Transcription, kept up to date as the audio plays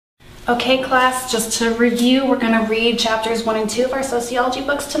Okay, class, just to review, we're going to read chapters 1 and 2 of our sociology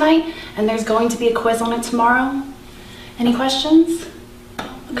books tonight, and there's going to be a quiz on it tomorrow. Any questions?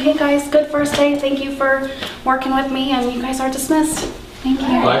 Okay, guys, good first day. Thank you for working with me, and you guys are dismissed. Thank you.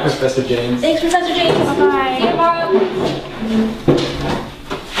 Bye, Professor Jaymes. Thanks, Professor Jaymes. Bye-bye. See you tomorrow.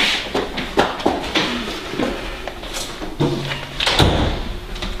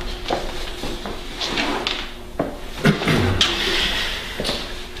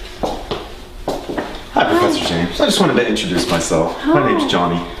 Hi, Professor Jaymes. I just wanted to introduce myself. My name's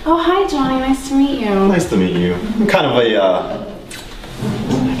Johnny. Oh, hi, Johnny. Nice to meet you. Nice to meet you. I'm kind of a,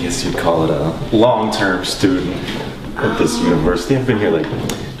 I guess you'd call it a long-term student at this university. I've been here like,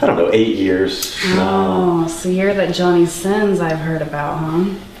 I don't know, 8 years now. Oh, so you're that Johnny Sins I've heard about, huh?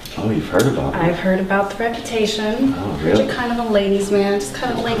 Oh, you've heard about me? I've heard about the reputation. Oh, really? You're kind of a ladies' man, just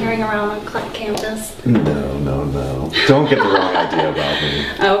kind of lingering around on campus. No. Don't get the wrong idea about me.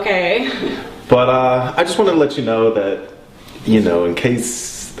 Okay. But I just wanted to let you know that, you know, in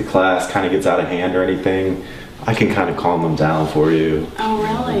case the class kind of gets out of hand or anything, I can kind of calm them down for you. Oh,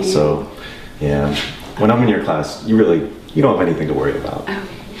 really? So, yeah, when I'm in your class, you don't have anything to worry about. Okay.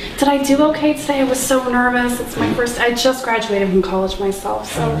 Did I do okay today? I was so nervous. It's my first, I just graduated from college myself,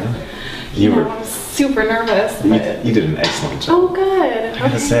 so Oh, really? I was super nervous. You did an excellent job. Oh, good. I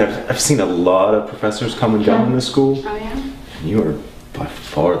gotta say, I've seen a lot of professors come and go in this school. Oh, yeah? And you are by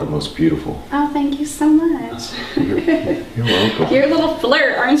far the most beautiful. Oh, thank you so much. You're welcome. You're a little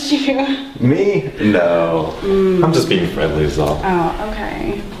flirt, aren't you? Me? No. I'm just being friendly is all. Oh,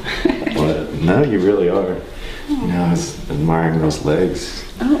 okay. But no, you really are. You know, I was admiring those legs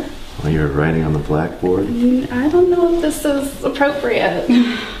Oh, while you were writing on the blackboard. I don't know if this is appropriate.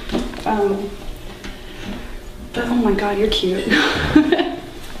 But oh my God, you're cute.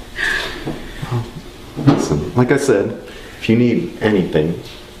 Listen, like I said, if you need anything,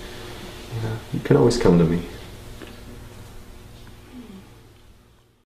 you can always come to me.